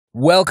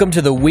Welcome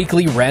to the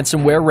weekly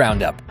Ransomware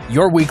Roundup,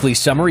 your weekly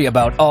summary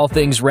about all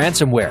things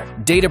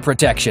ransomware, data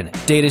protection,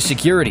 data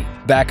security,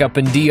 backup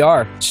and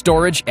DR,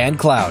 storage, and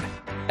cloud.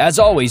 As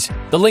always,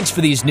 the links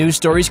for these news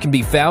stories can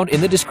be found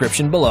in the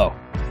description below.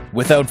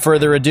 Without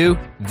further ado,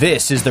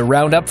 this is the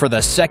Roundup for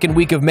the second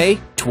week of May,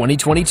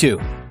 2022.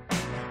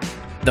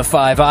 The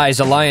Five Eyes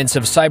Alliance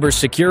of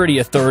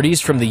cybersecurity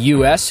authorities from the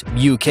US,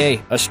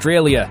 UK,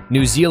 Australia,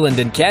 New Zealand,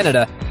 and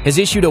Canada has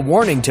issued a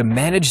warning to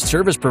managed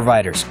service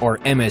providers, or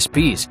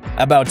MSPs,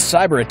 about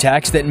cyber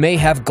attacks that may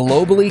have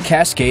globally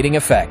cascading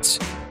effects.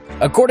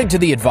 According to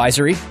the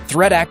advisory,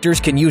 threat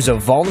actors can use a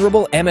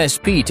vulnerable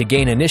MSP to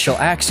gain initial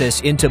access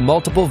into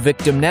multiple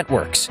victim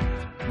networks.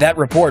 That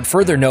report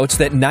further notes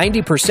that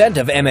 90%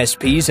 of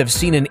MSPs have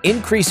seen an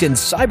increase in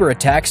cyber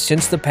attacks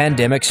since the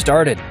pandemic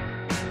started.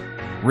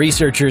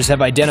 Researchers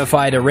have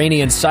identified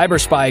Iranian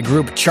cyberspy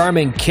group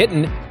Charming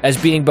Kitten as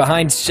being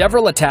behind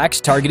several attacks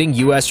targeting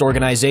U.S.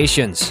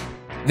 organizations.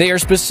 They are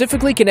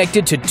specifically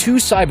connected to two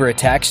cyber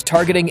attacks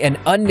targeting an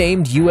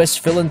unnamed U.S.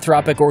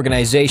 philanthropic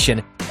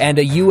organization and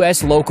a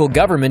U.S. local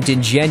government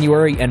in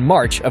January and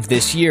March of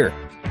this year.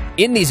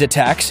 In these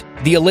attacks,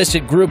 the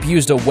illicit group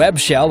used a web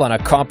shell on a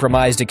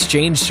compromised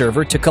Exchange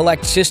server to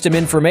collect system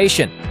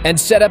information and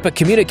set up a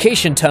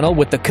communication tunnel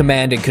with the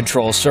command and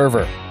control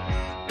server.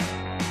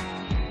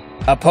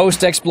 A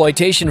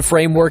post-exploitation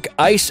framework,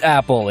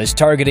 IceApple, is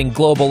targeting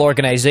global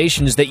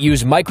organizations that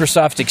use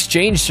Microsoft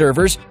Exchange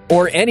servers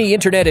or any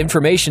Internet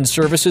Information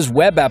Services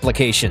web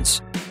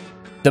applications.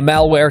 The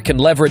malware can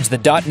leverage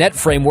the .NET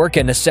framework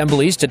and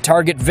assemblies to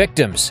target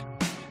victims.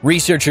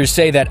 Researchers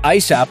say that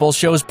IceApple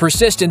shows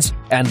persistence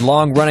and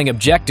long-running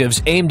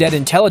objectives aimed at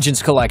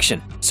intelligence collection,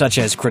 such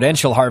as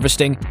credential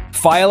harvesting,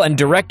 file and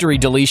directory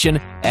deletion,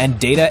 and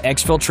data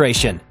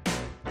exfiltration.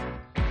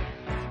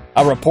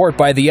 A report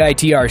by the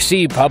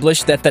ITRC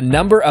published that the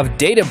number of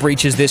data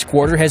breaches this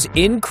quarter has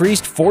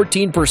increased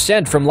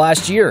 14% from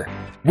last year.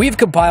 We've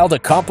compiled a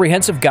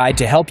comprehensive guide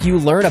to help you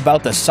learn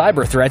about the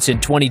cyber threats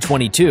in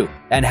 2022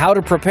 and how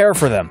to prepare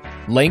for them.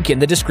 Link in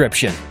the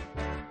description.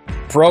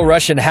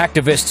 Pro-Russian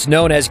hacktivists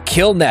known as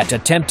Killnet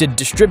attempted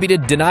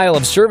distributed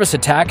denial-of-service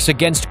attacks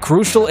against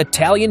crucial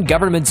Italian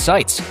government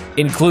sites,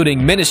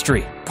 including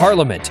ministry,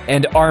 parliament,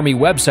 and army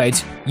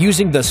websites,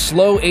 using the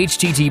slow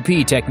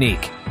HTTP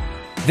technique.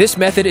 This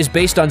method is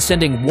based on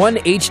sending one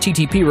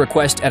HTTP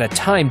request at a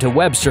time to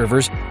web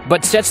servers,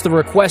 but sets the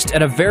request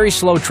at a very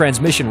slow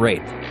transmission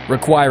rate,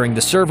 requiring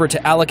the server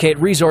to allocate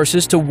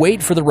resources to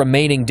wait for the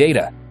remaining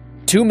data.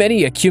 Too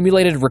many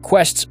accumulated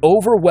requests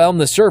overwhelm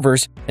the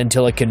servers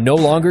until it can no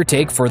longer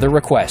take further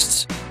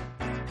requests.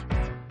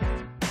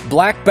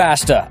 Black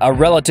Basta, a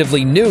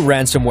relatively new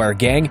ransomware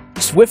gang,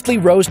 swiftly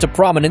rose to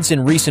prominence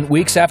in recent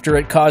weeks after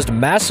it caused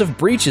massive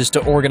breaches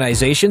to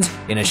organizations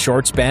in a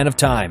short span of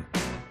time.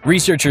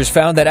 Researchers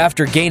found that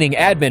after gaining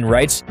admin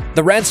rights,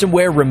 the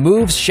ransomware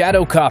removes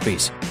shadow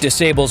copies,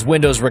 disables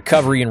Windows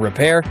recovery and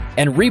repair,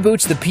 and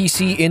reboots the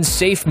PC in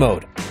safe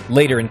mode,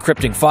 later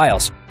encrypting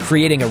files,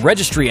 creating a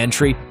registry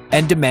entry,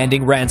 and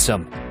demanding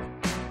ransom.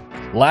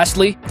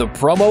 Lastly, the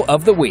promo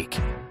of the week.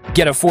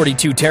 Get a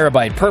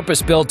 42TB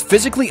purpose-built,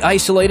 physically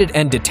isolated,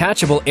 and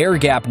detachable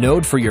air-gap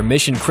node for your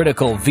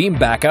mission-critical Veeam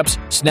backups,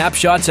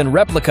 snapshots, and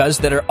replicas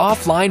that are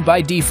offline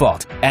by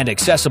default and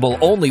accessible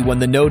only when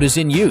the node is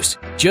in use,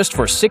 just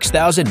for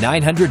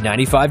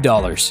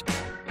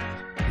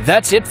 $6,995.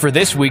 That's it for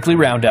this weekly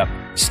roundup.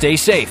 Stay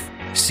safe.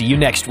 See you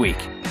next week.